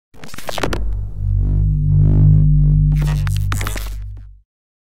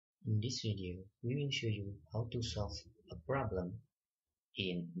this video, we will show you how to solve a problem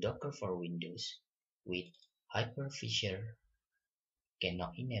in Docker for Windows with Hypervisor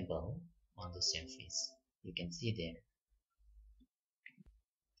cannot enable on the service. You can see there.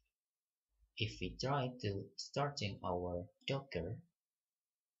 If we try to starting our Docker,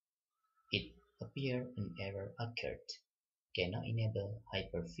 it appears an error occurred. Cannot enable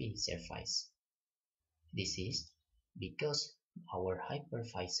Hyper-V service. This is because our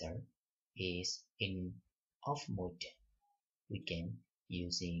hypervisor is in off mode. We can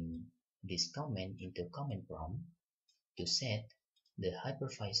using this command into command prompt to set the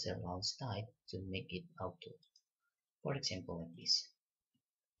hypervisor launch type to make it auto. For example, like this.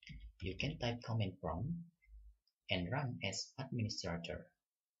 You can type command prompt and run as administrator.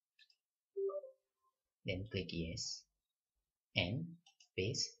 Then click yes and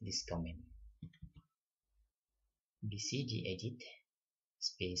paste this command. bcgedit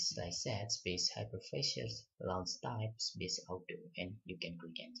space set space hypervisor launch type space auto, and you can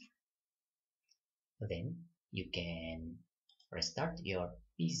click enter. Then you can restart your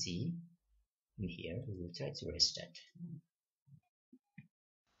PC. In here we will try to restart.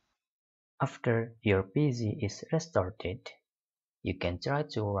 After your PC is restarted, you can try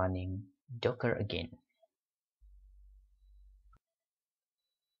to running Docker again.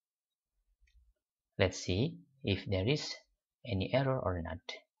 Let's see if there is any error or not.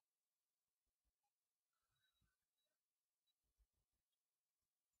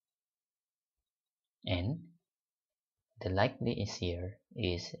 And the likely is here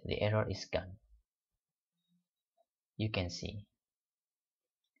is the error is gone. You can see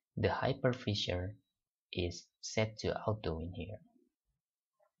the hypervisor is set to auto in here.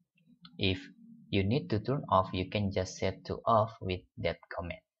 If you need to turn off, you can just set to off with that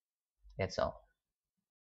command. That's all.